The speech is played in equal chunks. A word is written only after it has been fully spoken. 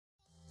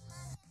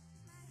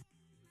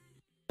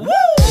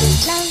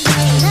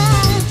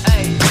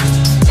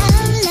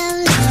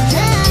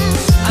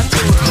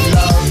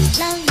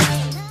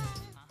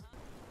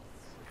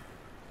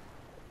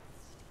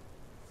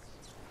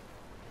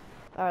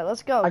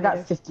let's go. I got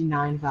Peter.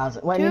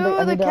 59,000. Wait,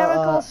 To the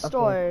chemical okay.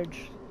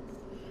 storage.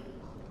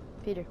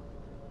 Peter.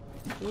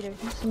 Peter.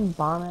 Some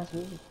bomb ass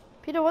music.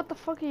 Peter, what the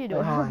fuck are you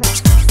doing? Hold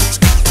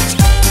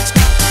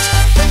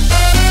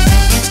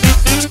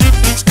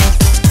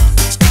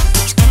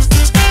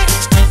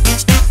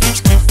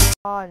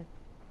on.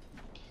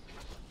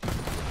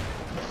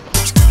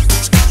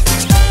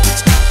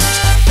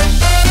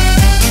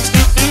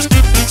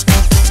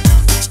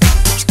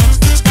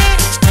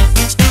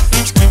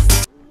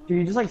 Dude,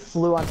 you just like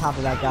flew on top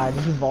of that guy.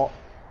 Just vault.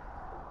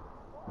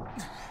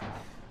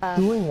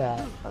 Doing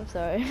that. I'm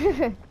sorry.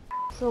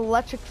 It's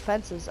electric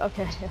fences.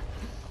 Okay.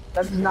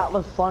 That does not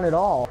look fun at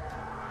all.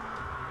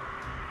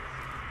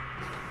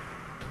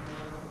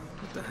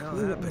 What the hell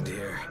happened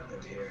here?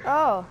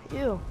 Oh,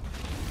 you.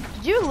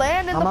 Did you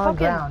land in I'm the on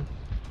fucking... ground.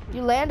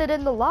 You landed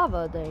in the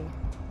lava thing.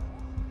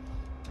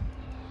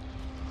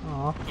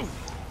 Aw.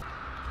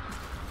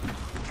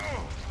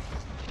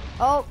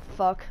 Oh,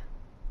 fuck.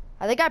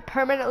 I think I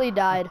permanently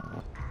died.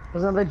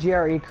 There's another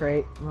GRE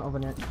crate. I'm gonna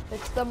open it.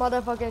 It's the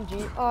motherfucking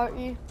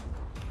GRE.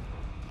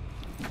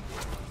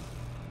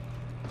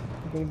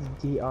 I think it's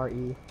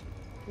DRE.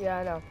 Yeah,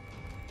 I know.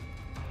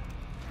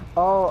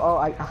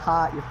 Oh, you're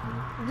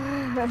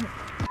funny.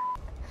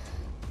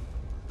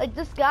 Like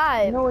this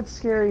guy. I know it's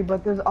scary,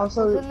 but there's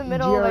also was in the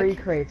middle of, GRE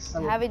like, crates.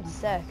 having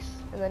sex,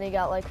 and then he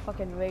got like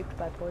fucking raped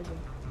by poison.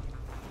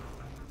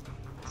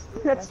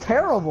 That's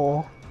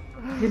terrible.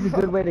 It's a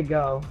good way to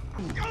go.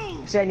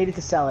 See, I needed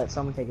to sell it, so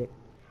I'm gonna take it.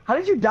 How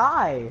did you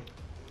die?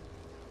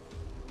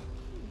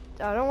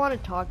 I don't want to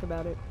talk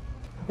about it.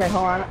 Okay,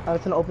 hold on. I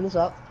was gonna open this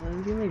up.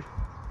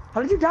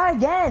 How did you die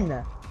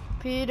again?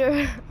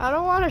 Peter, I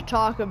don't want to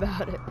talk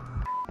about it.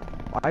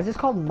 Why is this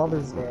called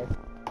Mother's Day?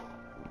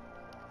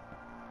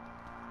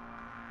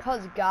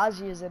 Cause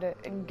Ghazi is in it,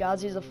 and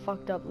Ghazi's a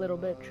fucked up little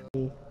bitch.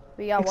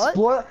 We got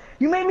Explore. what?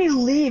 You made me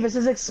leave. It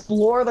says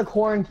explore the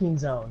quarantine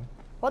zone.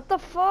 What the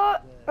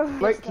fuck?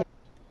 Right.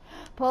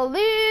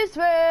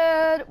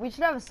 Policeman! We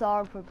should have a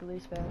song for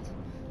police fans,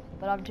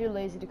 but I'm too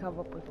lazy to come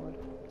up with one.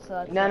 So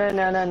that's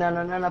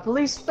No.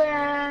 Police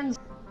fans.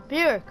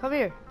 Peter, come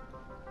here.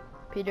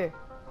 Peter.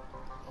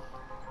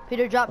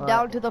 Peter, drop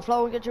down to the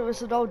floor and get your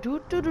whistle down.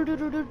 Actually,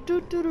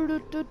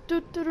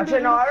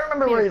 no, I don't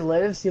remember where he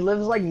lives. He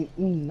lives like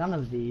none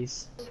of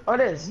these. Oh,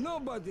 it is.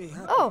 Nobody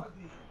happy. Oh.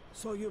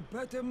 So you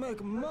better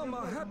make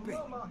Mama happy.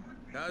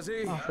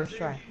 Ghazi? Oh, first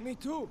try. Me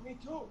too.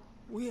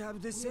 We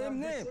have the same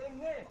name.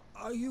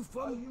 Are you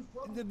from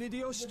the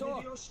video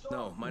store?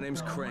 No, my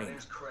name's Crane.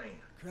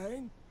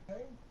 Crane?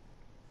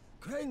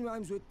 Crane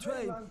rhymes with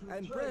train,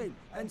 and brain,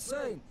 and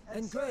sane,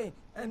 and grain,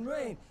 and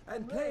rain,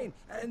 and plane,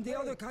 and the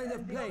other kind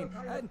of plane,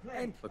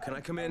 and... But can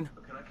I come in?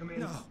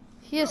 No.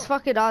 He is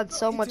fucking on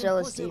so much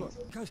LSD.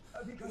 Because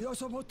you're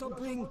supposed to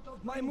bring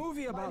my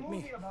movie about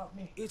me.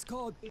 It's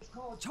called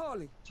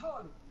Charlie.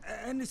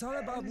 And it's all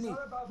about me.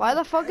 Why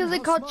the fuck is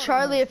it called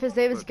Charlie if his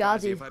name is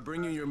Ghazi? If I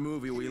bring you your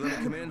movie, will you let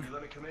me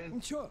come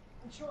in? Sure.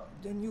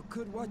 Then you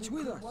could watch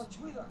with us.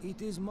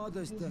 It is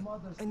Mother's Day.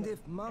 And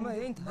if Mama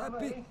ain't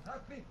happy,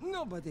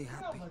 nobody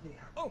happy.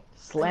 Oh,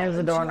 Slams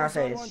the door in our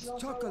face. Wants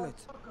chocolate.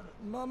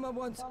 Mama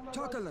wants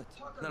chocolate.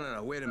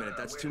 No, wait a minute.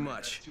 That's too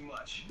much.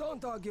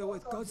 Don't argue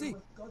with Ghazi.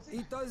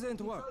 It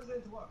doesn't work.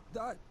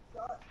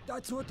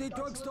 That's what the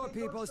drugstore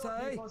people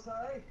say.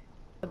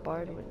 The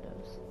barred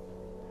windows.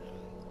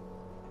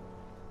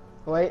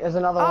 Wait, there's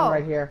another one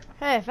right here.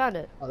 Hey, I found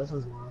it. Oh, this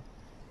one's more.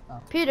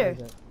 Oh, Peter,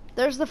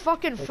 there's the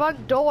fucking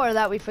front door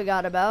that we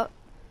forgot about.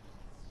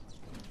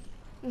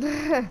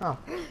 Oh.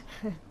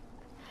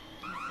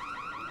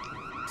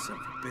 Son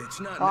of a bitch,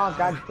 not Oh,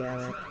 god damn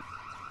it.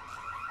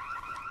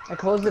 I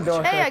closed the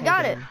door. Hey, I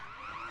got it.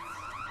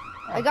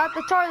 I got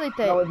the Charlie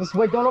thing. No, just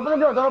wait, don't open the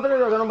door, don't open the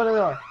door, don't open the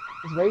door.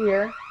 Just wait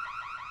here.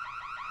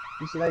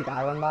 You see that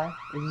guy run by?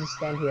 You just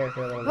stand here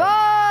for a little bit.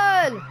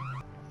 Run!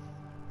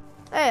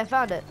 Hey, I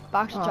found it.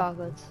 Box of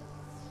chocolates.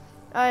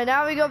 Alright,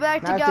 now we go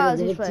back to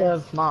Ghazi's place.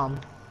 To Mom.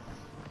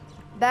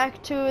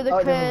 Back to the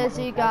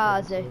crazy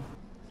Ghazi.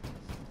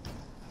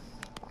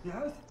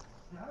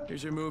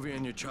 Here's your movie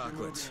and your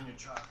chocolates.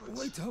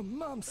 Wait till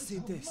Mom see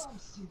this.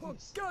 Oh,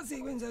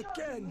 Ghazi wins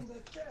again.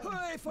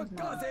 Hooray for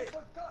Ghazi!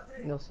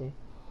 You'll see.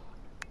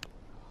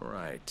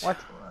 Right. What?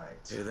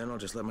 Hey, then I'll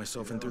just let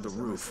myself in through the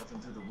roof.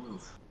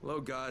 Hello,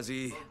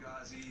 Ghazi.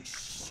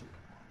 Shh.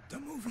 The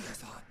movie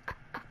is on.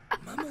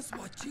 Mama's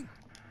watching.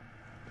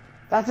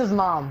 That's his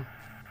mom.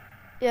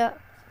 Yeah.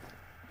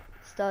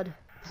 Stud.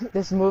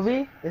 This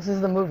movie? This is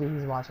the movie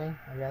he's watching,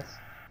 I guess.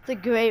 It's a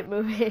great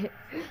movie.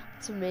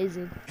 It's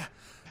amazing. Yeah.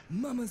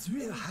 Mama's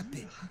real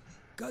happy.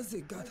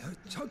 Ghazi got her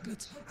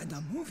chocolates and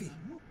a movie.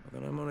 Well,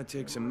 then I'm gonna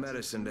take some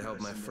medicine to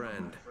help my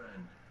friend.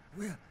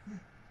 Well,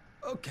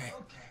 okay.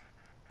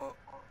 Oh,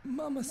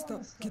 Mama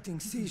stopped getting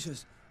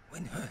seizures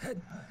when her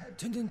head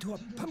turned into a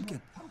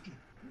pumpkin.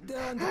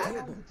 They're on the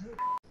table.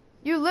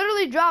 You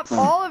literally dropped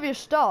all of your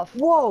stuff.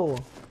 Whoa!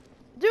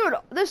 Dude,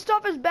 this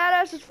stuff is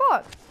badass as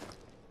fuck.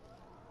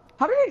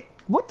 How did he?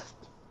 What the?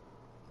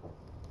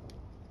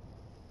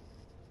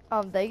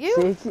 Thank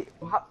you. See,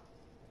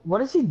 what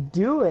is he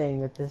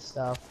doing with this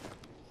stuff?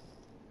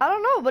 I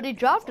don't know, but he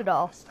dropped it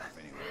all.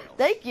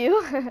 Thank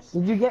you.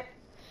 Did you get?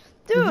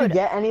 Dude. Did you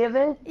get any of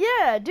it?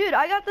 Yeah, dude,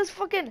 I got this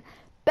fucking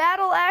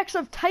battle axe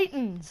of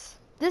titans.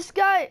 This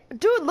guy,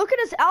 dude, look at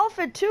his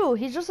outfit too.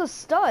 He's just a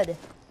stud.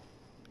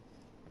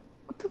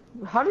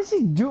 How does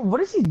he do? What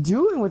is he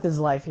doing with his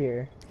life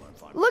here?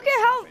 Look at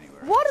how.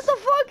 What the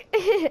fuck?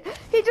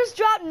 He just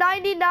dropped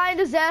 99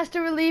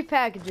 disaster relief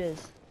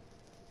packages.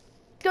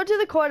 Go to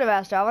the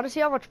quartermaster. I want to see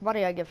how much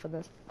money I get for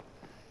this.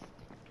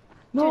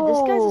 Dude, No.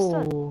 this guy's a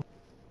stud.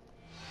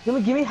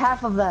 Give me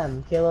half of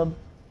them, Caleb.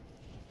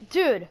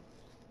 Dude,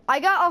 I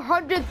got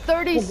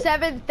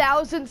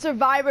 137,000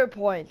 survivor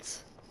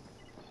points.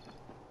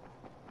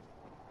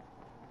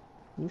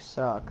 You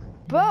suck.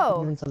 Bro.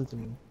 Giving some to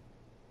me.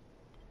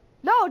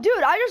 No,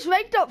 dude, I just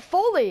ranked up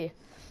fully.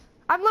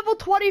 I'm level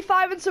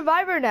 25 in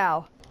survivor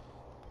now.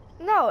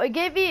 No, it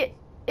gave me,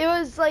 it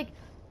was like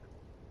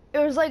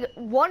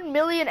 1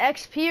 million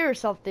XP or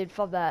something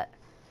from that.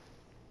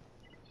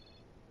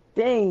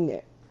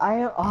 Dang.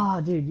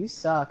 Dude, you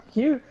suck.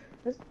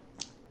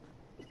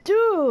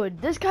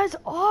 Dude, this guy's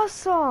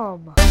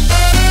awesome.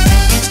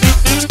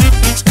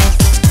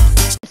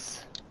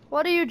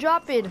 What are you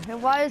dropping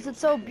and why is it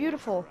so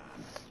beautiful?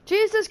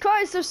 Jesus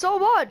Christ, there's so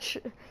much.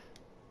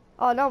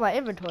 Oh no, my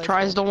inventory.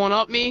 Tries to one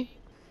up me.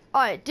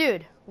 Alright,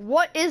 dude,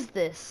 what is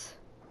this?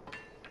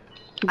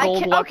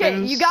 Gold weapons.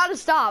 Okay, you gotta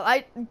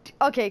stop.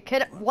 Okay,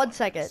 1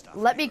 second.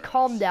 Let me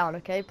calm down,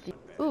 okay?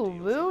 Ooh,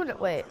 moon.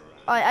 Wait.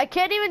 I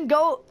can't even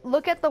go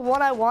look at the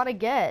one I want to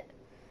get.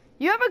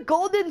 You have a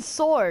golden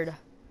sword.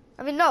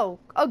 I mean, no,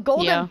 a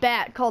golden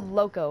bat called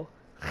Loco.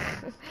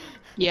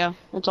 Yeah,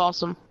 that's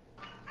awesome.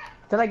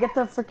 Did I get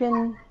the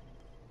freaking?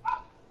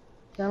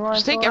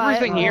 Just take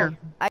everything here.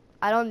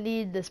 I don't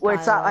need this. Wait,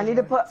 stop. I need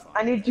to.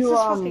 This is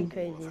fucking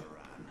crazy.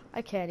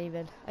 I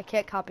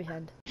can't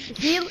comprehend.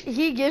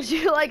 He gives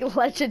you like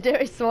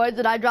legendary swords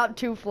and I dropped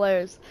 2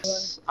 flares.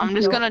 I'm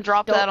just gonna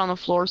drop that on the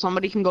floor.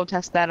 Somebody can go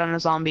test that on a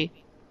zombie.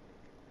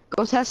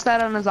 Go test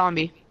that on a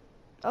zombie.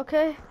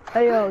 Okay.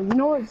 Hey yo, you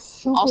know what?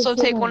 Also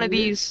take one of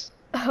these.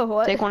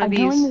 What? Take one of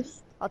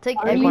these. I'll take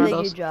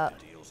everything you drop.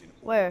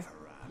 Where?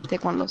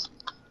 Take one of those.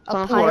 It's A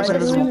on the floor. It's pie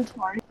invisible.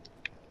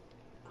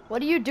 What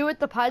do you do with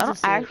the pies?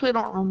 I actually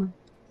don't remember.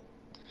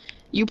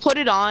 You put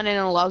it on and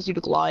it allows you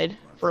to glide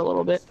for a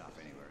little bit.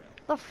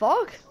 The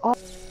fuck? Oh.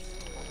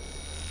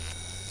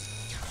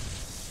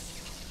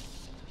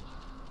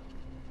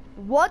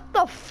 What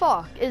the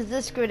fuck is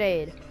this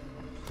grenade?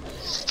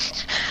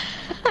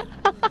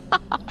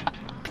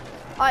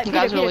 Alright, You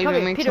Peter, guys are Peter, come leaving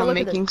here. me Peter, till look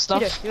at making this.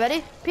 stuff. Peter, you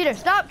ready? Peter,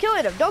 stop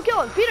killing him. Don't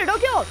kill him. Peter,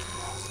 don't kill him.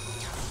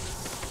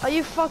 Are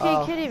you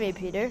fucking kidding me,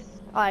 Peter?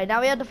 Alright,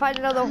 now we have to find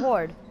another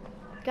horde.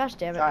 Gosh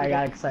damn it, Sorry, Peter. I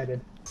got excited.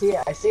 See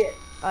it. I see it.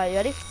 Alright, you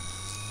ready?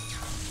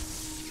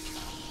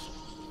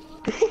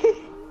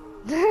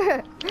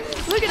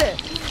 Look at it.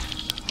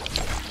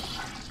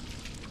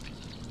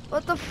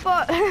 What the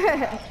fuck?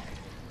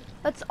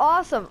 That's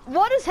awesome.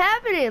 What is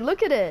happening?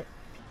 Look at it.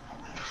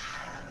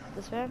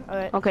 This man?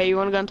 Alright. Okay, you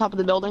wanna go on top of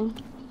the building?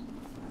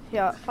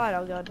 Yeah, fine,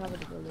 I'll go on top of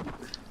the building.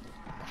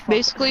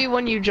 Basically,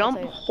 when you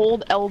jump,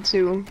 hold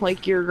L2,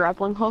 like your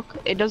grappling hook.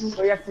 It doesn't.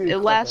 So you have to It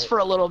lasts for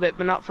a little bit,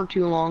 but not for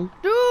too long.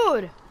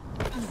 Dude!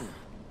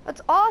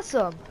 That's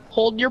awesome.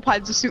 Hold your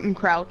piezo suit and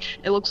crouch.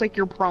 It looks like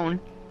you're prone.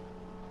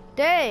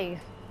 Dang.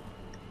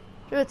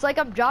 Dude, it's like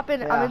I'm dropping,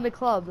 Yeah. I'm in the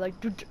club. Like,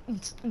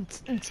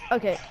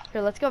 okay,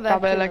 here, let's go back.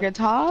 Drop it like it's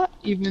hot,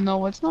 even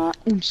though it's not.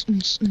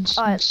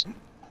 Alright.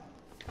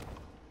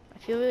 I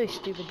feel really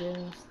stupid doing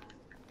this.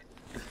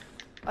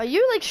 Are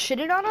you like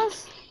shitting on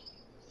us?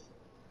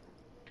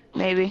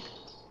 Maybe.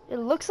 It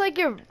looks like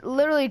you're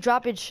literally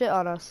dropping shit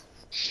on us.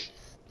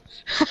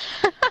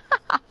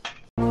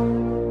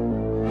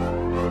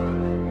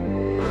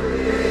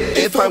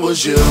 If I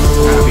was you,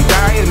 I'd be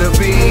dying to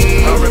be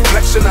a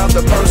reflection of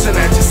the person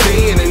that you're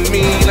seeing in